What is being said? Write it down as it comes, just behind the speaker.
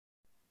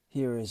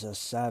Here is a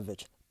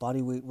SAVAGE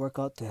bodyweight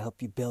workout to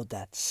help you build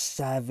that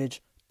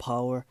savage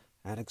power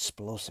and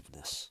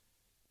explosiveness.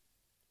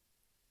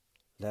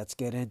 Let's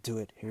get into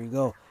it. Here you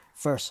go.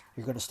 First,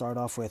 you're going to start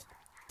off with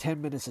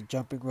 10 minutes of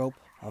jumping rope.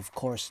 Of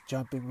course,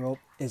 jumping rope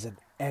is an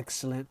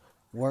excellent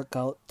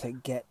workout to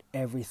get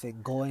everything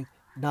going.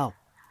 Now,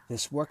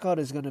 this workout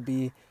is going to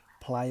be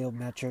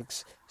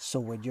plyometrics. So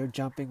when you're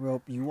jumping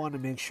rope, you want to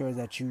make sure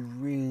that you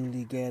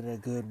really get a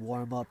good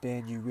warm up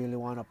in. You really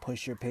want to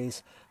push your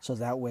pace so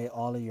that way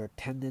all of your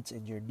tendons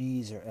in your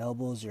knees, your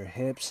elbows, your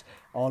hips,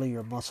 all of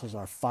your muscles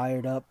are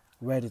fired up,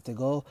 ready to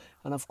go.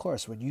 And of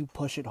course, when you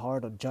push it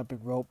hard on jumping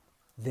rope,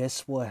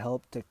 this will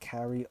help to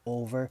carry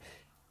over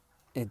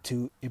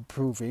into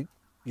improving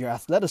your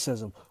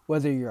athleticism.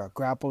 Whether you're a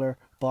grappler,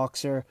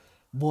 boxer,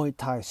 Muay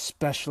Thai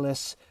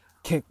specialist,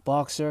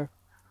 kickboxer,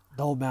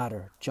 no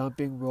matter.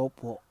 Jumping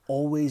rope will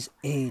always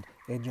aid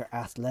in your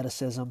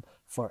athleticism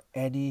for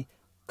any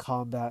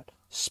combat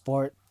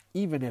sport.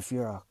 Even if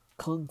you're a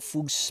kung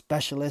fu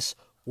specialist,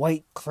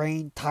 white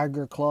crane,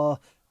 tiger claw,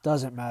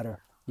 doesn't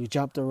matter. You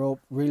jump the rope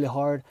really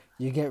hard,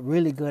 you get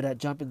really good at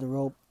jumping the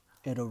rope.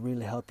 It'll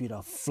really help you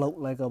to float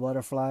like a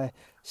butterfly,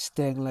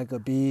 sting like a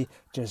bee,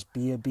 just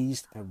be a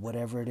beast at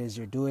whatever it is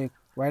you're doing.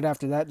 Right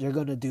after that, you're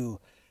going to do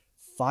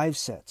 5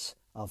 sets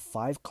of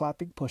 5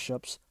 clapping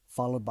push-ups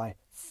followed by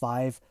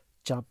 5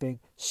 jumping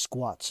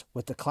squats.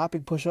 With the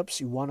clapping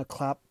push-ups, you want to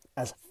clap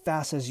as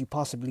fast as you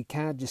possibly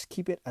can. Just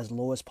keep it as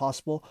low as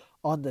possible.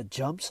 On the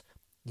jumps,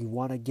 you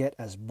want to get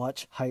as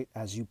much height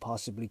as you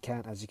possibly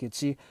can. As you can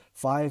see,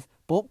 5,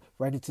 boom,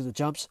 right into the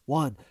jumps.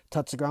 1,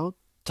 touch the ground,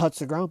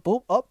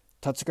 boom, up.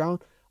 Touch the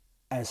ground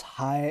as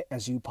high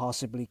as you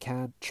possibly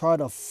can. Try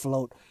to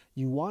float.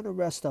 You want to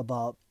rest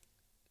about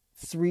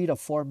 3 to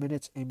 4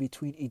 minutes in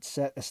between each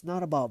set. It's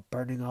not about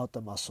burning out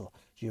the muscle.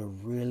 You're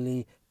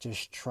really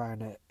just trying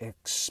to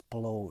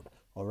explode.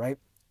 All right.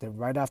 Then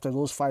right after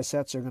those 5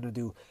 sets, you're going to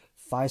do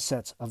 5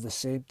 sets of the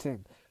same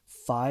thing.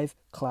 5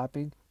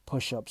 clapping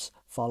push-ups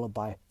followed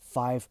by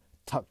 5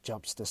 tuck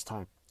jumps this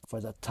time. For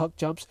the tuck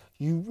jumps,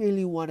 you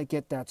really want to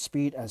get that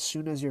speed. As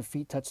soon as your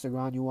feet touch the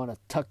ground, you want to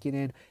tuck it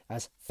in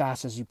as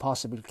fast as you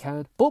possibly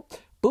can. Boop,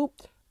 boop,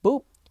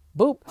 boop,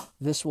 boop.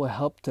 This will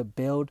help to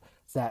build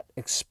that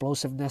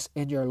explosiveness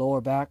in your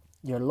lower back.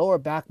 Your lower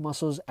back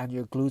muscles and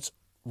your glutes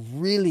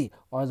really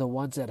are the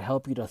ones that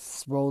help you to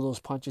throw those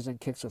punches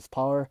and kicks with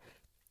power.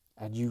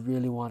 And you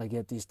really want to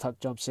get these tuck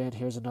jumps in.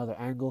 Here's another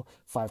angle.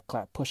 5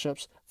 clap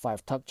push-ups,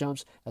 5 tuck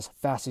jumps as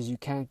fast as you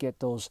can.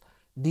 Get those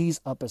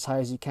knees up as high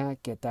as you can.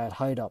 Get that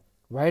height up.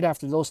 Right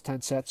after those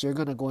 10 sets, you're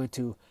going to go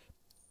into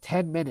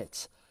 10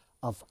 minutes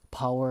of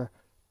power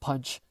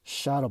punch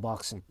shadow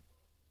boxing.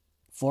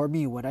 For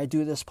me, when I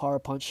do this power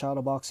punch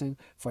shadow boxing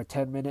for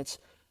 10 minutes,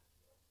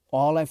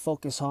 all I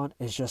focus on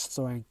is just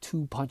throwing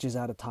 2 punches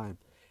at a time.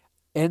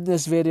 In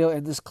this video,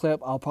 in this clip,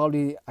 I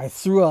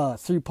threw a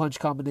 3-punch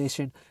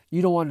combination.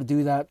 You don't want to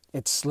do that.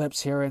 It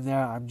slips here and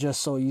there. I'm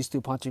just so used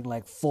to punching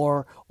like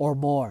 4 or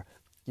more.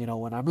 You know,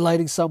 when I'm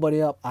lighting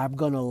somebody up, I'm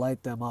going to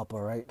light them up,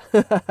 all right?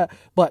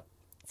 But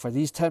for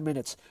these 10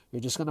 minutes, you're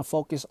just going to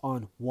focus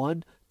on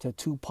 1 to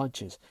 2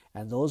 punches.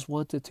 And those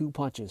 1 to 2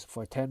 punches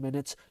for 10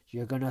 minutes,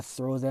 you're going to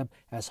throw them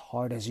as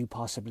hard as you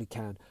possibly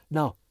can.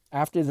 Now,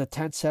 after the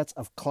 10 sets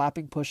of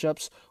clapping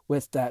push-ups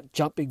with that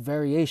jumping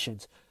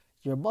variations,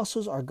 your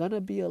muscles are going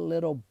to be a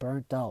little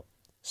burnt out.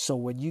 So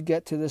when you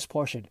get to this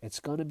portion, it's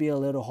going to be a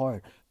little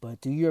hard.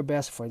 But do your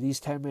best for these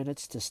 10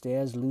 minutes to stay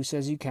as loose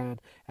as you can.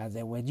 And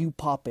then when you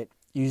pop it,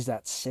 use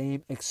that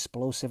same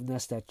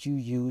explosiveness that you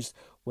used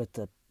with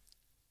the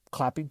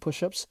clapping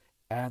push-ups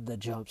and the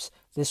jumps.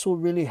 This will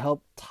really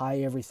help tie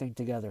everything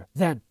together.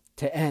 Then,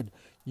 to end,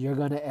 you're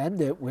going to end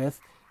it with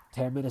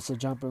 10 minutes of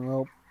jumping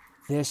rope.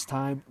 This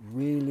time,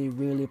 really,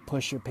 really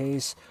push your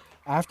pace.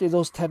 After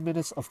those 10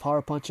 minutes of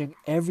power punching,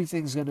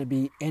 everything's going to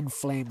be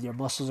inflamed. Your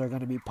muscles are going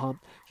to be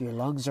pumped. Your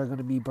lungs are going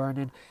to be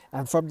burning.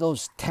 And from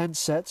those 10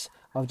 sets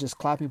of just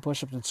clapping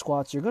push-ups and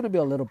squats, you're going to be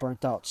a little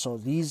burnt out. So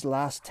these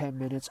last 10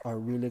 minutes are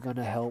really going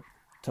to help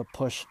to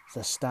push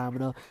the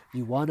stamina.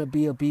 You want to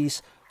be a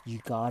beast. You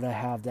got to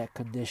have that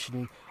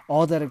conditioning.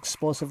 All that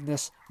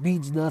explosiveness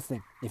means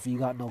nothing if you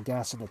got no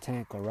gas in the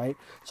tank, all right?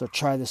 So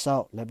try this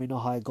out. Let me know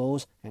how it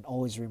goes. And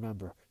always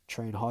remember,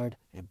 train hard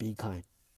and be kind.